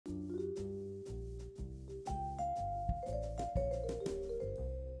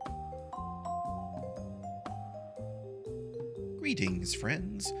Greetings,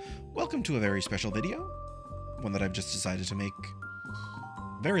 friends. Welcome to a very special video. One that I've just decided to make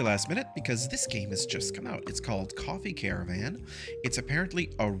very last minute because this game has just come out. It's called Coffee Caravan. It's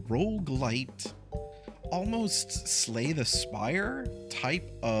apparently a roguelite, almost Slay the Spire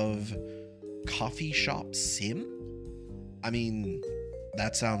type of coffee shop sim. I mean,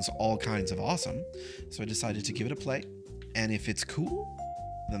 that sounds all kinds of awesome. So I decided to give it a play. And if it's cool,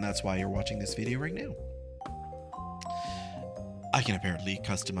 then that's why you're watching this video right now. I can apparently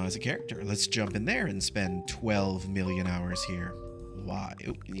customize a character. Let's jump in there and spend 12 million hours here. Why?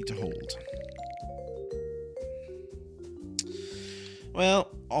 Oh, you need to hold.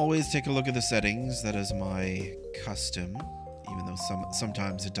 Well, always take a look at the settings. That is my custom, even though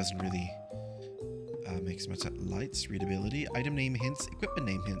sometimes it doesn't really make so much sense. Lights, readability, item name hints, equipment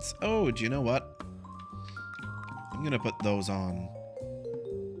name hints. Oh, do you know what? I'm gonna put those on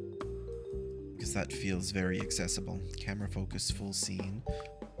because that feels very accessible. Camera focus, full scene.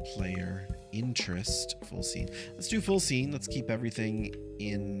 Player interest, full scene. Let's do full scene. Let's keep everything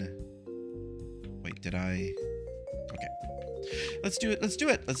in. Wait, did I? Okay. Let's do it. Let's do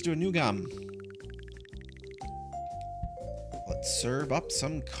it. Let's do a new gum. Let's serve up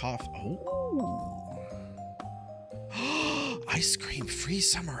some coffee. Oh. Ice cream free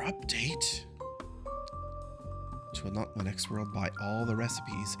summer update. To unlock the next world, buy all the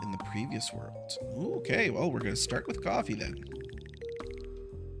recipes in the previous world. Ooh, okay, well, we're going to start with coffee then.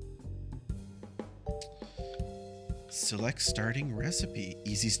 Select starting recipe.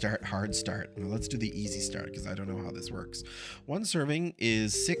 Easy start, hard start. Well, let's do the easy start because I don't know how this works. One serving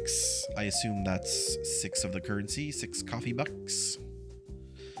is 6. I assume that's 6 of the currency, 6 coffee bucks.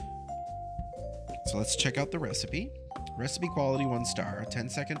 So let's check out the recipe. Recipe quality 1 star,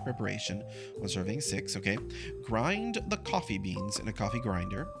 10-second preparation, 1 serving 6, okay. Grind the coffee beans in a coffee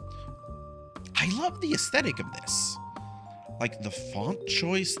grinder. I love the aesthetic of this. Like the font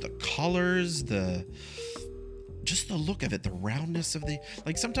choice, the colors, just the look of it, the roundness of the,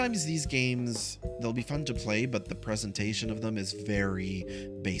 like sometimes these games, they'll be fun to play, but the presentation of them is very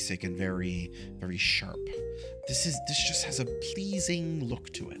basic and very, very sharp. This just has a pleasing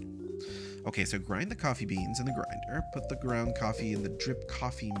look to it. Okay, so grind the coffee beans in the grinder, put the ground coffee in the drip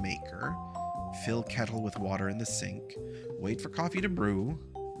coffee maker, fill kettle with water in the sink, wait for coffee to brew.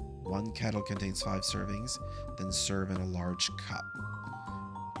 1 kettle contains 5 servings, then serve in a large cup.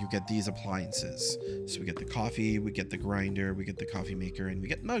 You get these appliances. So we get the coffee, we get the grinder, we get the coffee maker, and we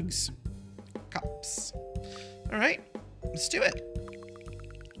get mugs. Cups. All right, let's do it.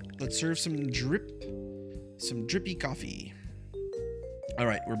 Let's serve some drippy coffee. All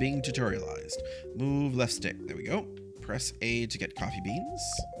right, we're being tutorialized. Move left stick. There we go. Press A to get coffee beans.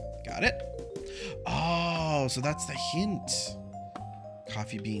 Got it. Oh, so that's the hint.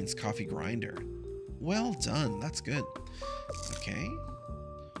 Coffee beans, coffee grinder. Well done. That's good. Okay.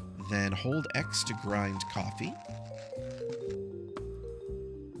 Then hold X to grind coffee.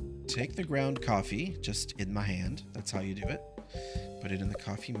 Take the ground coffee just in my hand. That's how you do it. Put it in the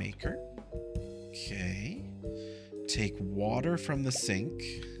coffee maker. Okay. Take water from the sink.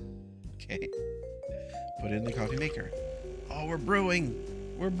 Okay. Put it in the coffee maker. Oh, we're brewing.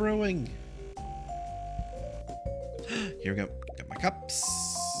 We're brewing. Here we go. Got my cups.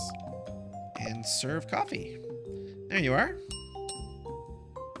 And serve coffee. There you are.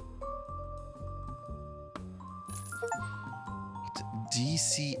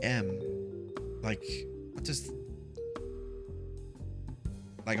 DCM. Like, what does...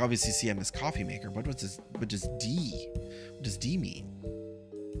 Like, obviously CM is coffee maker, but what does D? What does D mean?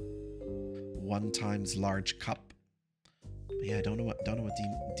 1 times large cup. But yeah, I don't know what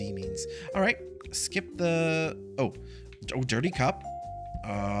D means. All right, skip the dirty cup.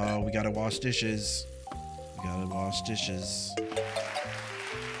 We gotta wash dishes. We gotta wash dishes.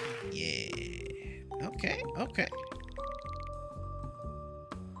 Yeah. Okay. Okay.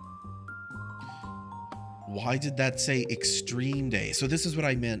 Why did that say extreme day? So this is what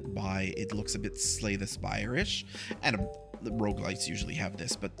I meant by it looks a bit Slay the Spire-ish. And the roguelites usually have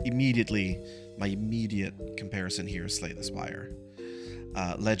this, but immediately, my immediate comparison here is Slay the Spire.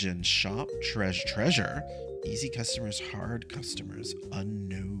 Legend, shop, treasure. Easy customers, hard customers,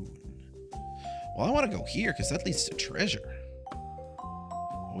 unknown. Well, I want to go here because that leads to treasure.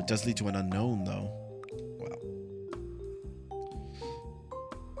 Oh, it does lead to an unknown though.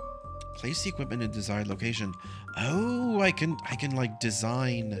 Place the equipment in desired location. Oh, I can like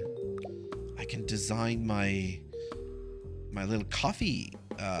design. I can design my little coffee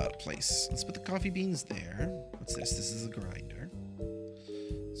place. Let's put the coffee beans there. What's this? This is a grinder.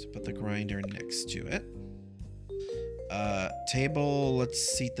 So put the grinder next to it. Table, let's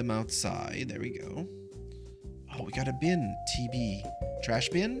seat them outside. There we go. Oh, we got a bin. TB. Trash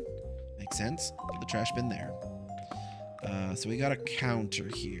bin? Makes sense. Put the trash bin there. So we got a counter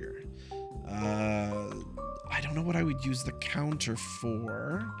here. I don't know what I would use the counter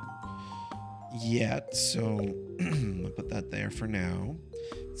for yet, so I'll put that there for now.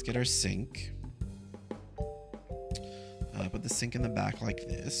 Let's get our sink. Put the sink in the back like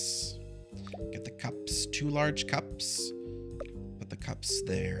this. Get the cups, 2 large cups. Put the cups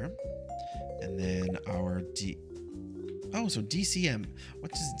there. And then our Oh, so DCM.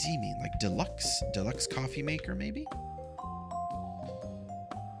 What does D mean? Like deluxe? Deluxe coffee maker, maybe?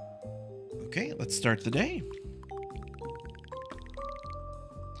 Okay, let's start the day.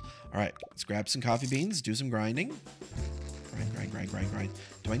 All right, let's grab some coffee beans, do some grinding. Grind.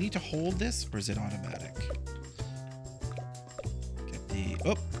 Do I need to hold this or is it automatic? Get the,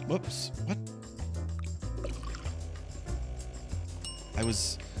 oh, whoops, what?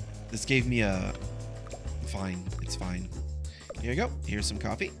 This gave me a, fine, it's fine. Here you go, here's some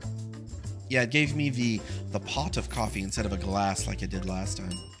coffee. Yeah, it gave me the pot of coffee instead of a glass like it did last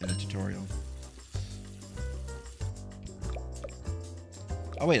time in a tutorial.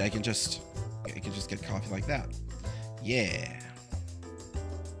 Oh wait, I can just get coffee like that. Yeah.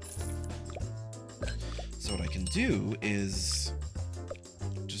 So what I can do is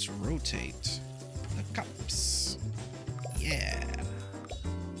just rotate the cups. Yeah.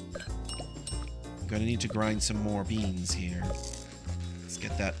 I'm gonna need to grind some more beans here. Let's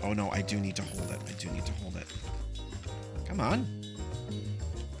get that. Oh no, I do need to hold it. I do need to hold it. Come on.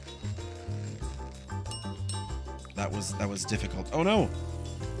 That was difficult. Oh no.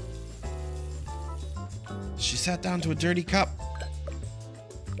 She sat down to a dirty cup.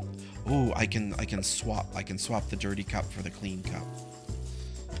 Oh, I can swap the dirty cup for the clean cup.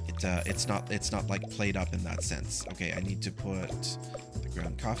 It's not like played up in that sense. Okay, I need to put the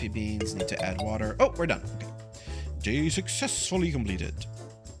ground coffee beans, need to add water. Oh, we're done. Okay. Day successfully completed.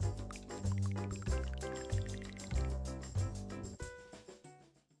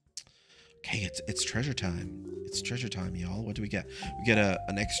 Okay, it's treasure time. It's treasure time, y'all. What do we get? We get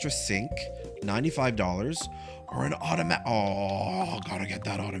an extra sink, $95, or an automatic. Oh, gotta get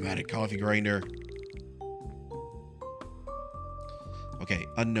that automatic coffee grinder. Okay,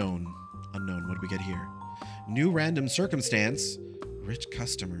 unknown. Unknown. What do we get here? New random circumstance. Rich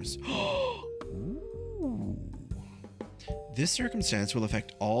customers. Ooh. This circumstance will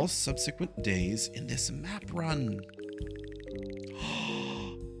affect all subsequent days in this map run.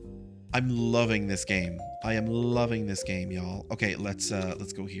 I'm loving this game. I am loving this game, y'all. Okay, let's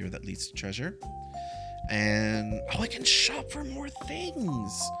go here. That leads to treasure. And oh, I can shop for more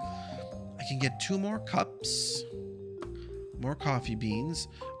things. I can get 2 more cups, more coffee beans,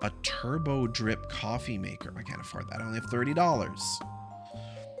 a turbo drip coffee maker. I can't afford that. I only have $30.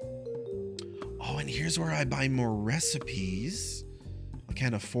 Oh, and here's where I buy more recipes. I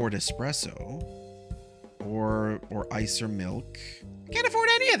can't afford espresso or ice or milk. Can't afford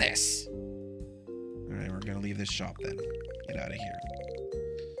any of this. All right, we're gonna leave this shop then. Get out of here.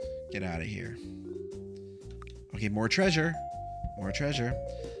 Get out of here. Okay, more treasure. More treasure.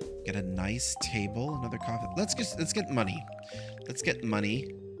 Get a nice table, another coffee. Let's get money. Let's get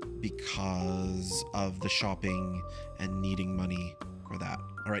money because of the shopping and needing money for that.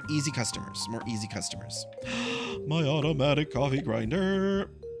 All right, easy customers. More easy customers. My automatic coffee grinder.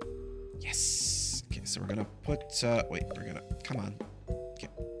 Yes. Okay, so we're gonna put. Wait, we're gonna. Come on. Okay,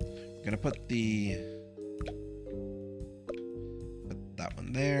 we're gonna put that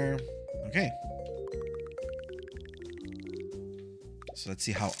one there. Okay. So let's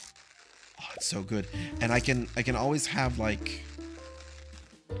see how. Oh, it's so good, and I can always have like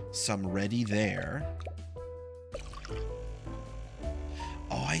some ready there.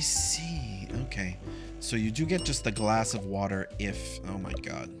 Oh, I see. Okay, so you do get just the glass of water if. Oh my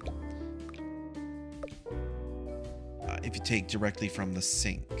god. If you take directly from the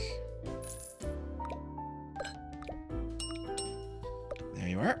sink. There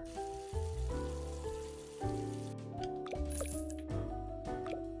you are.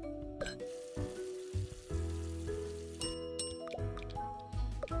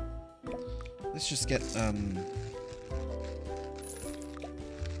 Let's just get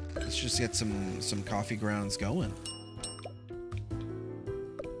some coffee grounds going.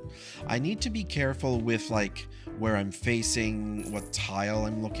 I need to be careful with like where I'm facing, what tile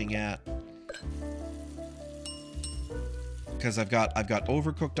I'm looking at, because I've got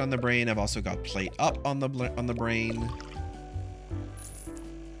overcooked on the brain. I've also got plate up on the brain,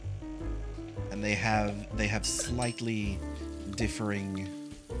 and they have slightly differing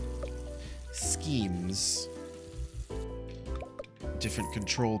schemes, different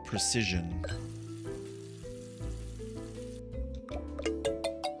control precision.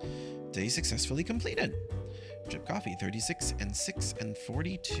 Say successfully completed. Drip coffee, 36 and 6 and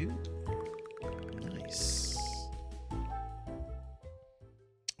 42. Nice.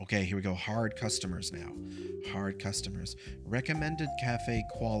 Okay, here we go. Hard customers now. Hard customers. Recommended cafe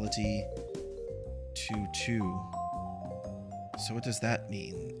quality 2-2. So what does that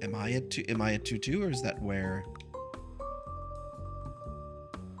mean? Am I at 2-2, or is that where?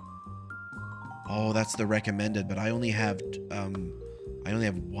 Oh, that's the recommended, but I only have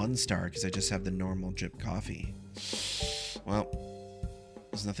 1 star because I just have the normal drip coffee. Well,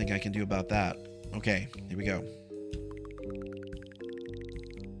 there's nothing I can do about that. Okay, here we go.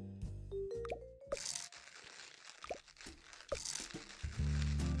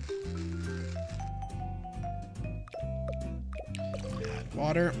 Add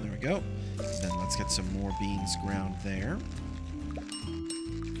water. There we go. And then let's get some more beans ground there.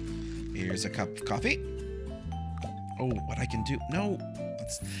 Here's a cup of coffee. Oh, what I can do? No,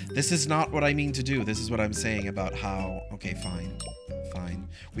 this is not what I mean to do. This is what I'm saying about how. Okay, fine, fine.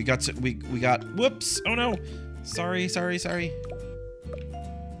 We got. Whoops! Oh no! Sorry. This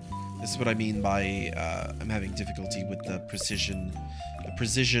is what I mean by I'm having difficulty with the precision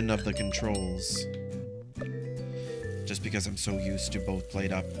of the controls. Just because I'm so used to both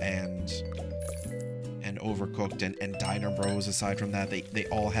Plate Up and Overcooked and Diner Bros. Aside from that, they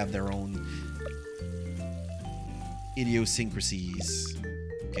all have their own idiosyncrasies.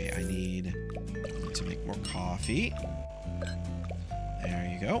 Okay, I need to make more coffee. There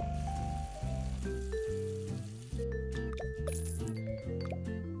you go.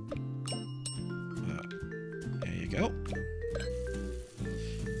 There you go.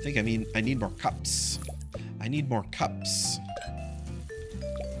 I think I need more cups. I need more cups.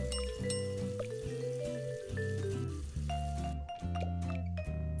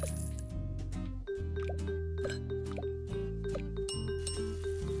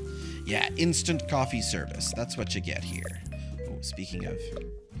 Yeah, instant coffee service. That's what you get here. Oh, speaking of,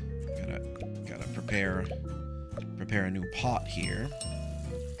 gotta prepare a new pot here.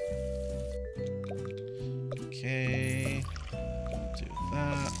 Okay, do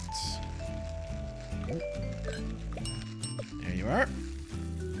that. There you are.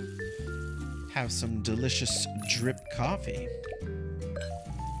 Have some delicious drip coffee.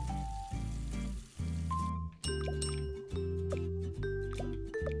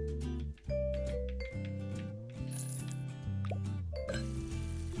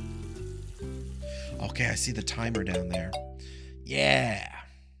 Okay, I see the timer down there. Yeah.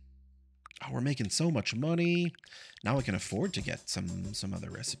 Oh, we're making so much money. Now I can afford to get some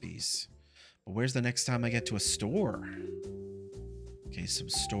other recipes. But where's the next time I get to a store? Okay, some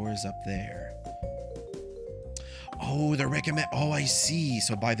stores up there. Oh, they're recommend. Oh, I see.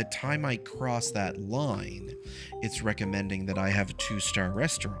 So by the time I cross that line, it's recommending that I have a 2-star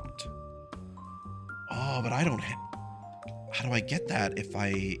restaurant. Oh, but I don't have. How do I get that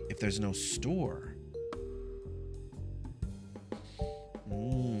if there's no store?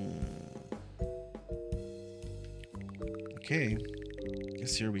 Okay,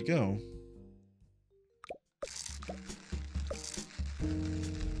 guess here we go.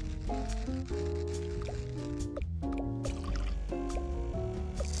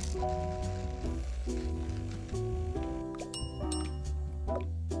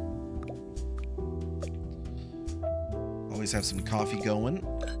 Always have some coffee going.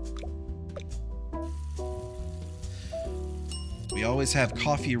 We always have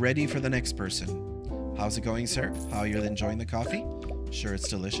coffee ready for the next person. How's it going, sir? How are you enjoying the coffee? Sure it's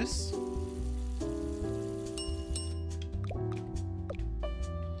delicious?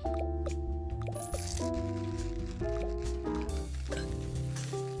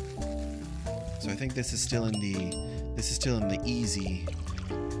 So I think this is still in the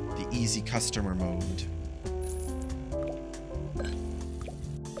easy customer mode.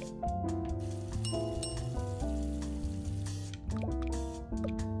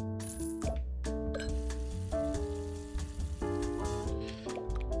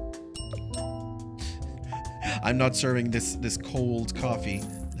 I'm not serving this cold coffee.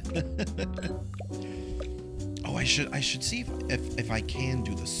 Oh, I should see if I can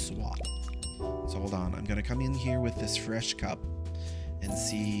do the swap. So hold on, I'm gonna come in here with this fresh cup and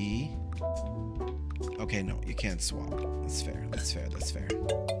see. Okay, no, you can't swap. That's fair.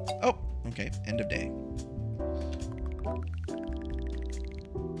 Oh, okay, end of day.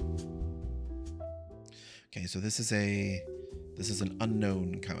 Okay, so this is an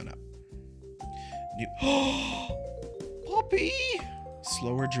unknown coming up. Poppy!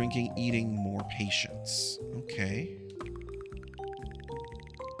 Slower drinking, eating, more patience. Okay.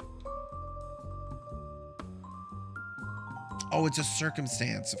 Oh, it's a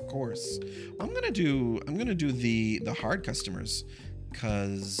circumstance, of course. I'm gonna do the hard customers,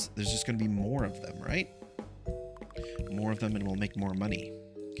 because there's just gonna be more of them, right? More of them, and we'll make more money.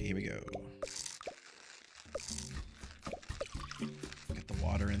 Okay, here we go. Get the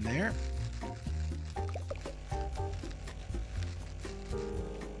water in there.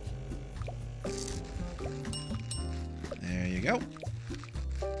 There you go.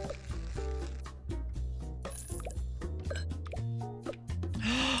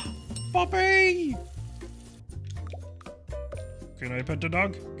 Puppy! Can I pet the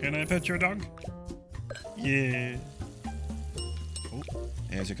dog? Can I pet your dog? Yeah. Oh,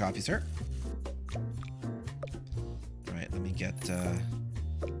 there's your coffee, sir. All right, let me get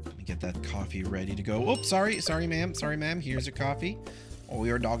that coffee ready to go. Oh, sorry, ma'am. Sorry, ma'am. Here's your coffee. Oh,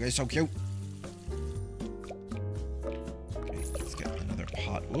 your dog is so cute. Okay, let's get another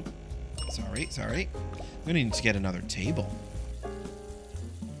pot. Whoop. Sorry. I'm gonna need to get another table.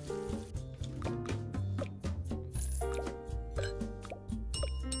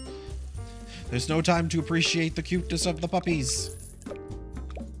 There's no time to appreciate the cuteness of the puppies.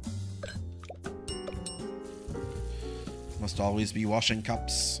 Must always be washing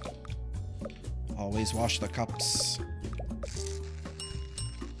cups. Always wash the cups.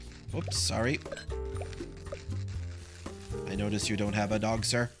 Oops, sorry. I notice you don't have a dog,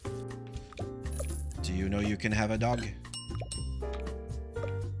 sir. Do you know you can have a dog?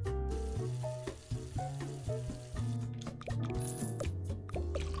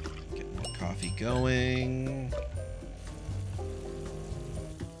 Coffee going.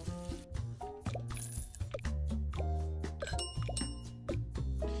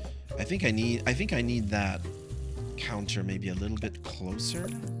 I think I need that counter maybe a little bit closer.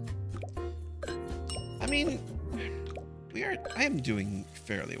 I mean, I am doing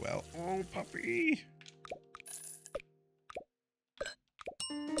fairly well. Oh, puppy.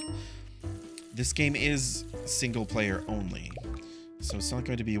 This game is single player only. So it's not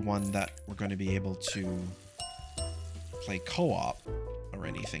going to be one that we're going to be able to play co-op or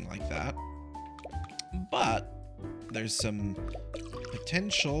anything like that. But there's some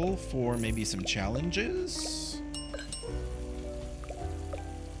potential for maybe some challenges.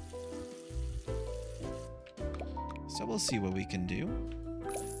 So we'll see what we can do.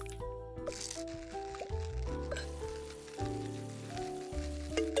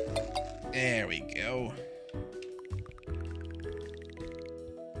 There we go.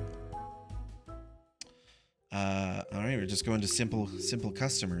 All right, we're just going to simple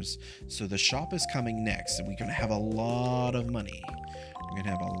customers. So the shop is coming next, and we're going to have a lot of money. We're going to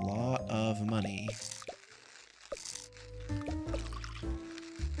have a lot of money.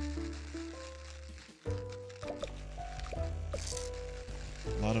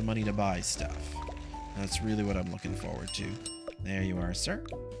 A lot of money to buy stuff. That's really what I'm looking forward to. There you are, sir.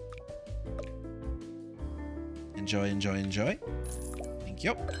 Enjoy, enjoy, enjoy. Thank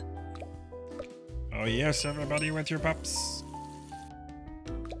you. Oh yes, everybody with your pups.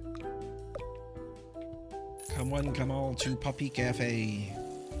 Come all to Puppy Cafe.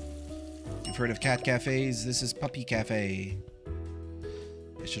 You've heard of cat cafes? This is Puppy Cafe.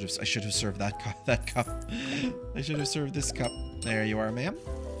 I should have served that cup. I should have served this cup. There you are, ma'am.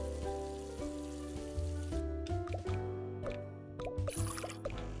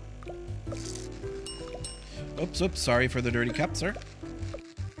 Oops, sorry for the dirty cup, sir.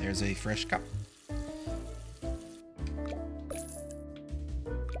 There's a fresh cup.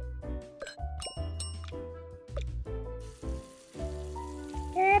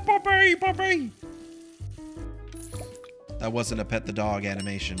 Puppy! That wasn't a pet the dog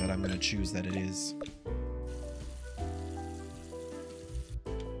animation, but I'm going to choose that it is.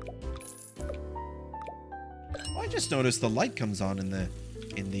 Oh, I just noticed the light comes on in the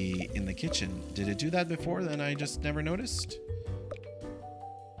kitchen. Did it do that before? Then I just never noticed.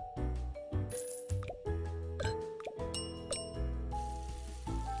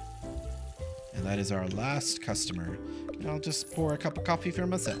 And that is our last customer. And I'll just pour a cup of coffee for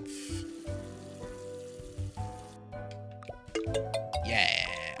myself. Yeah,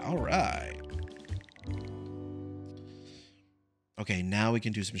 all right. Okay, now we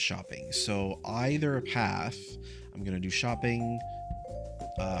can do some shopping. So either path, I'm gonna do shopping,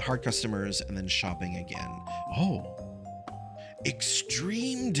 hard customers, and then shopping again. Oh,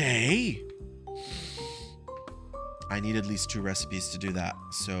 extreme day. I need at least 2 recipes to do that,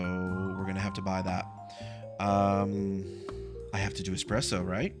 so we're gonna have to buy that. I have to do espresso,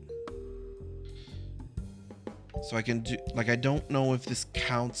 right? So I can do, like, I don't know if this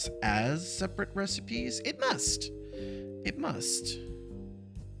counts as separate recipes. It must. It must.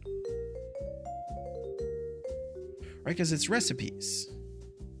 right? Because it's recipes.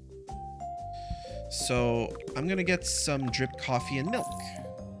 So I'm gonna get some drip coffee and milk.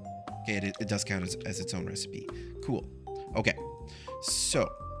 Okay, it does count as its own recipe. Cool. Okay, so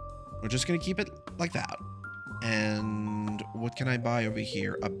we're just gonna keep it like that. And what can I buy over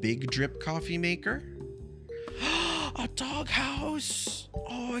here? A big drip coffee maker? A doghouse!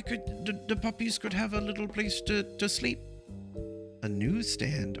 Oh, the puppies could have a little place to sleep. A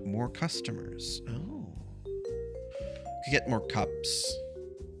newsstand, more customers. Oh. Could get more cups.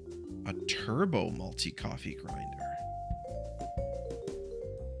 A turbo multi-coffee grinder.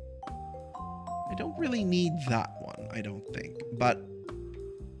 I don't really need that one, I don't think. But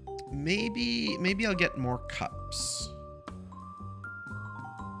maybe I'll get more cups.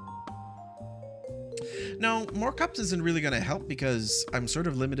 No, more cups isn't really going to help because I'm sort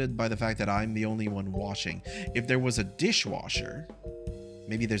of limited by the fact that I'm the only one washing. If there was a dishwasher,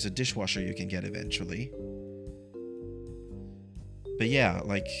 maybe there's a dishwasher you can get eventually. But yeah,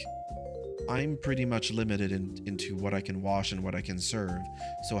 like, I'm pretty much limited into what I can wash and what I can serve.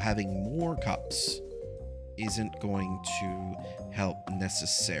 So having more cups isn't going to help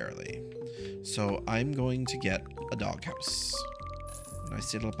necessarily. So I'm going to get a doghouse. A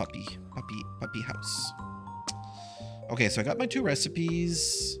nice little puppy house. Okay, so I got my 2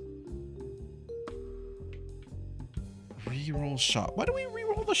 recipes. Reroll shop. Why do we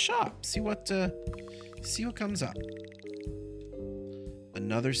reroll the shop? See what comes up.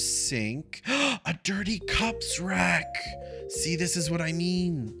 Another sink. A dirty cups rack. See, this is what I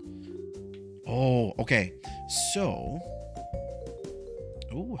mean. Oh, okay. So,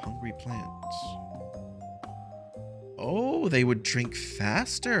 oh, hungry plants. Oh, they would drink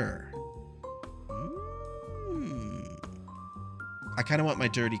faster. I kind of want my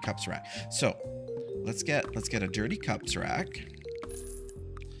dirty cups rack. So, let's get a dirty cups rack.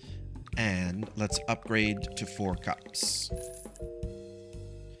 And let's upgrade to 4 cups.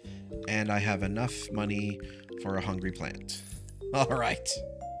 And I have enough money for a hungry plant. All right.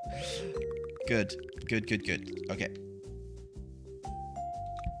 Good. Okay.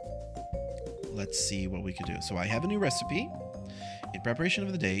 Let's see what we could do. So I have a new recipe. In preparation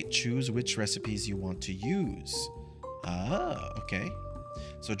of the day, choose which recipes you want to use. Ah, okay.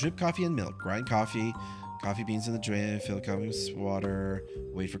 So drip coffee and milk. Grind coffee. Coffee beans in the drip. Fill coffee with water.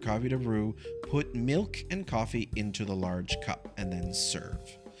 Wait for coffee to brew. Put milk and coffee into the large cup and then serve.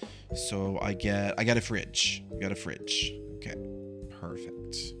 So I got a fridge. I got a fridge. Okay.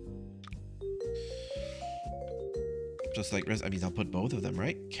 Perfect. Just like, I mean, I'll put both of them,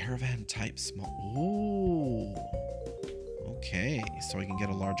 right? Caravan type small. Ooh. Okay. So I can get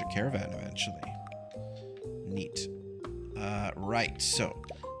a larger caravan eventually. Neat. Right. So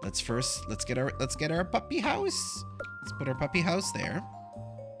let's get our puppy house. Let's put our puppy house there.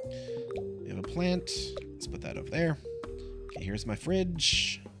 We have a plant. Let's put that over there. Okay, here's my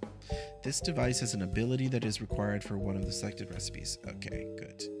fridge. This device has an ability that is required for one of the selected recipes. Okay,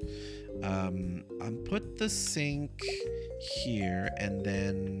 good. I'll put the sink here and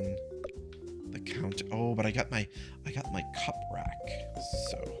then the counter. Oh, but I got my cup rack.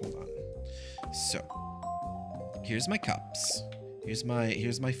 So hold on. So here's my cups. Here's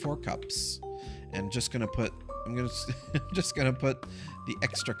my 4 cups. And I'm just gonna put the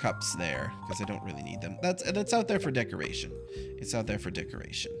extra cups there because I don't really need them. That's out there for decoration. It's out there for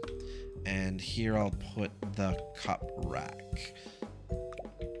decoration. And here I'll put the cup rack. No.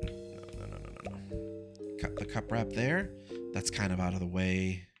 Cut the cup wrap there. That's kind of out of the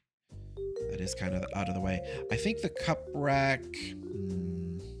way. That is kind of out of the way. I think the cup rack...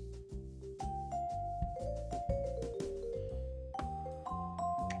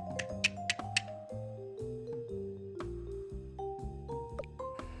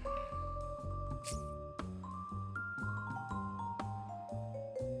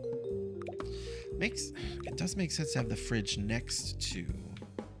 It does make sense to have the fridge next to.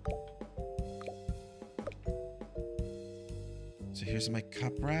 So here's my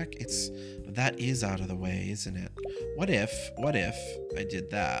cup rack. That is out of the way, isn't it? What if I did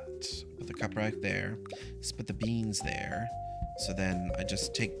that? Put the cup rack there. Just put the beans there. So then I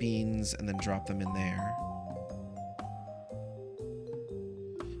just take beans and then drop them in there.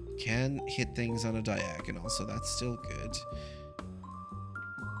 Can hit things on a diagonal, so that's still good.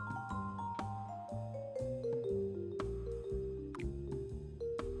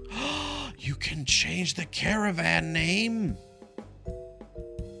 You can change the caravan name.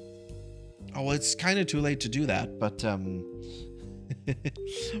 Oh, well, it's kind of too late to do that, but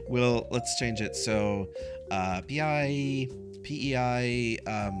let's change it. So, PEI,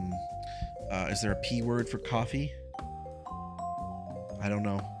 is there a P word for coffee? I don't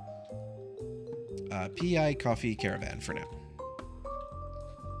know. PI Coffee Caravan for now.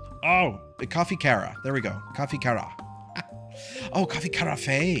 Oh, Coffee Cara. There we go. Coffee Cara. Oh, Coffee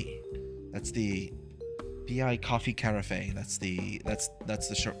Carafe. That's the PI Coffee Carafe. That's the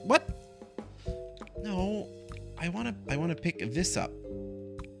short. What? No, I wanna pick this up.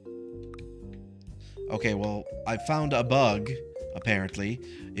 Okay, well, I found a bug. Apparently,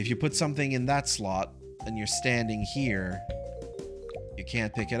 if you put something in that slot and you're standing here, you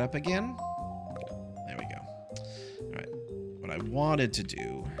can't pick it up again. There we go. All right. What I wanted to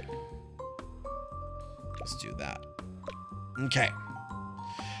do. Let's do that. Okay.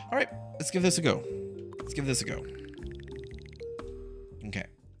 All right. Let's give this a go. Let's give this a go. Okay.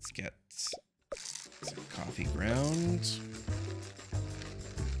 Let's get some coffee ground.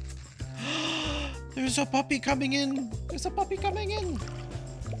 There's a puppy coming in. There's a puppy coming in.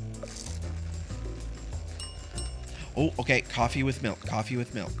 Oh, okay. Coffee with milk. Coffee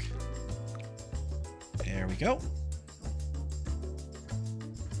with milk. There we go.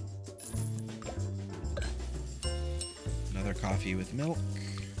 Another coffee with milk.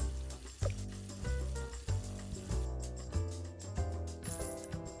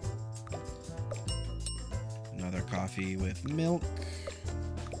 Another coffee with milk.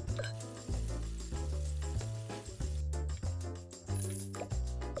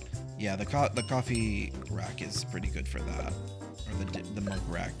 Yeah, the coffee rack is pretty good for that. Or the mug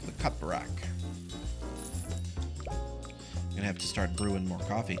rack, the cup rack. I'm gonna have to start brewing more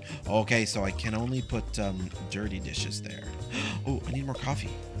coffee. Okay, so I can only put dirty dishes there. Oh, I need more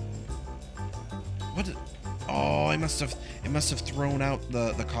coffee. What? Oh, it must have thrown out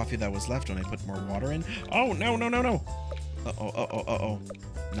the coffee that was left when I put more water in. Oh no no no no! Uh-oh.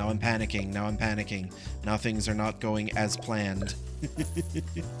 Now I'm panicking. Now I'm panicking. Now things are not going as planned.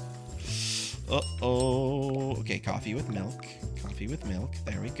 Uh-oh. Okay, coffee with milk. Coffee with milk.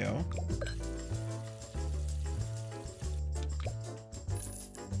 There we go.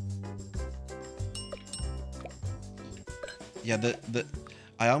 Yeah,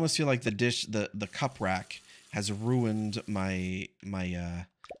 I almost feel like the cup rack has ruined my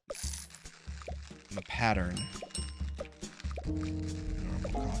pattern.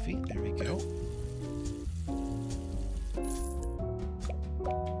 Normal coffee. There we go.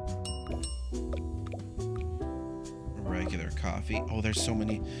 Regular coffee. Oh, there's so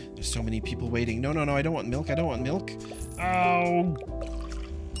many people waiting. No, I don't want milk. I don't want milk. Oh.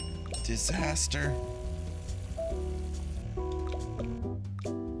 Disaster.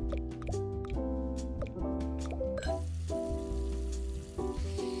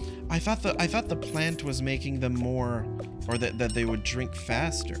 I thought the plant was making them more, or that they would drink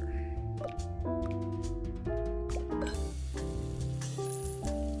faster.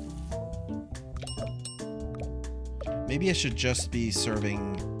 Maybe I should just be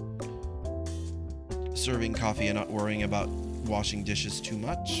serving coffee and not worrying about washing dishes too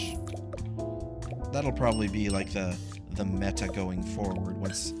much. That'll probably be like the meta going forward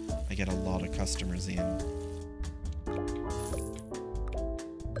once I get a lot of customers in.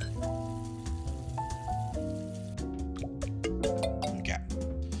 Okay.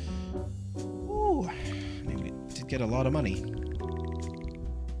 Ooh, maybe we did get a lot of money.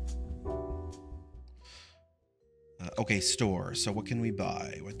 Okay, store. So what can we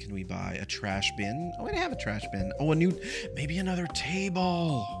buy? What can we buy? A trash bin? Oh, I have a trash bin. Oh, maybe another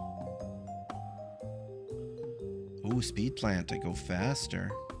table. Oh, speed plant. I go faster.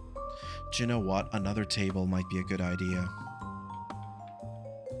 Do you know what? Another table might be a good idea.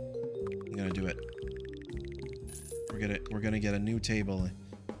 I'm gonna do it. We're gonna get a new table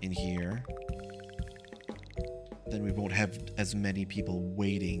in here. Then we won't have as many people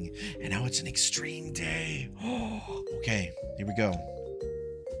waiting. And now it's an extreme day. Okay, here we go.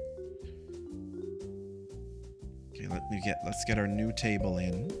 Okay, let's get our new table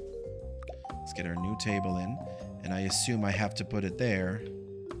in. Let's get our new table in. And I assume I have to put it there.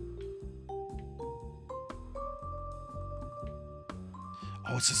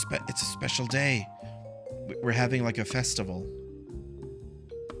 Oh, it's a special day. We're having like a festival.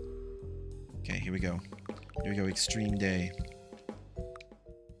 Okay, here we go. Here we go, extreme day.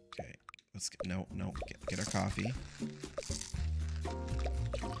 Okay, let's get, get our coffee.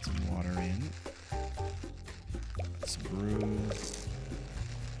 Put some water in. Let's brew.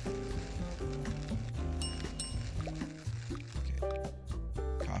 Okay,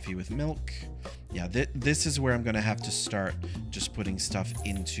 coffee with milk. Yeah, this is where I'm gonna have to start just putting stuff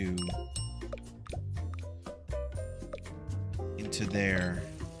into there.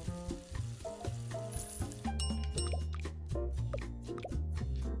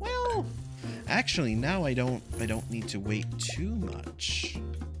 Actually, now I don't need to wait too much.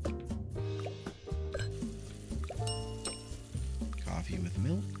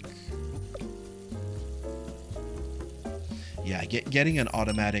 Yeah, getting an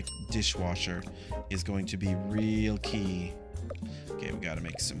automatic dishwasher is going to be real key. Okay, we gotta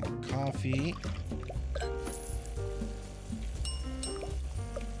make some more coffee.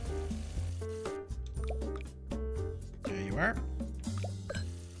 There you are.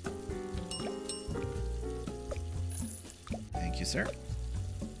 Thank you, sir.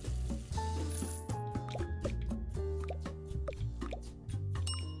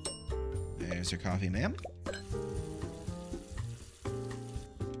 There's your coffee, ma'am.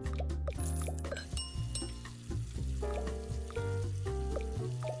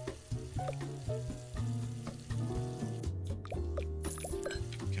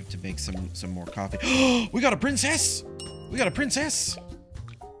 Have to make some more coffee. We got a princess! We got a princess!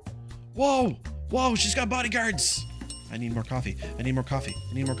 Whoa! Whoa, she's got bodyguards! I need more coffee. I need more coffee.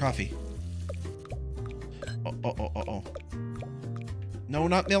 I need more coffee. Oh. No,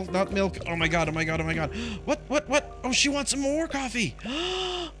 not milk, not milk. Oh my god, oh my god, oh my god. What? Oh, she wants some more coffee.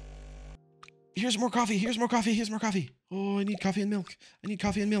 Here's more coffee, here's more coffee, here's more coffee. Oh, I need coffee and milk. I need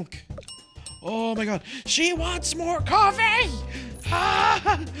coffee and milk. Oh my god. She wants more coffee!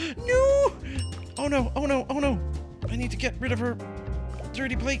 Ah! No! Oh no, oh no, oh no. I need to get rid of her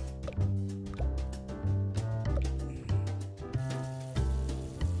dirty plate.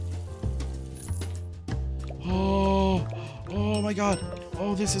 Oh my god.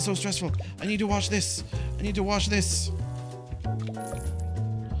 Oh, this is so stressful. I need to wash this. I need to wash this.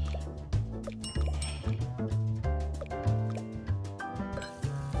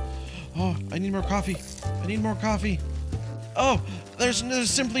 Oh, I need more coffee. I need more coffee. Oh, there's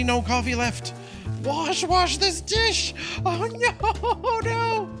simply no coffee left. Wash this dish. Oh no,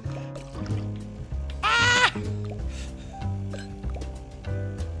 no. Ah!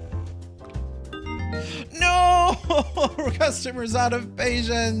 No! Customer's out of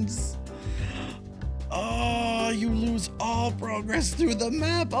patience. Oh, you lose all progress through the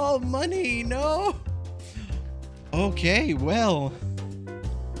map, all money, no? Okay, well.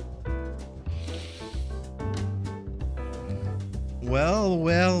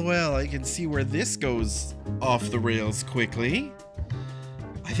 Well, I can see where this goes off the rails quickly.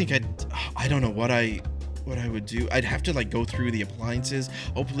 I think I don't know what I would do. I'd have to like go through the appliances,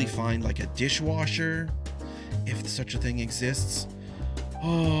 hopefully find like a dishwasher, if such a thing exists.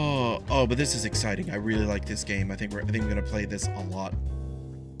 Oh, but this is exciting. I really like this game. I think we're gonna play this a lot.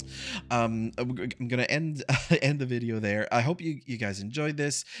 I'm gonna end the video there. I hope you guys enjoyed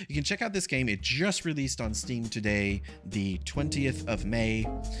this. You can check out this game. It just released on Steam today, the 20th of May.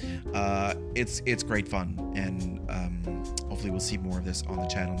 It's great fun, and hopefully we'll see more of this on the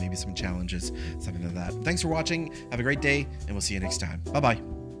channel. Maybe some challenges, something like that. Thanks for watching. Have a great day, and we'll see you next time. Bye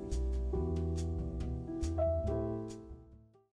bye.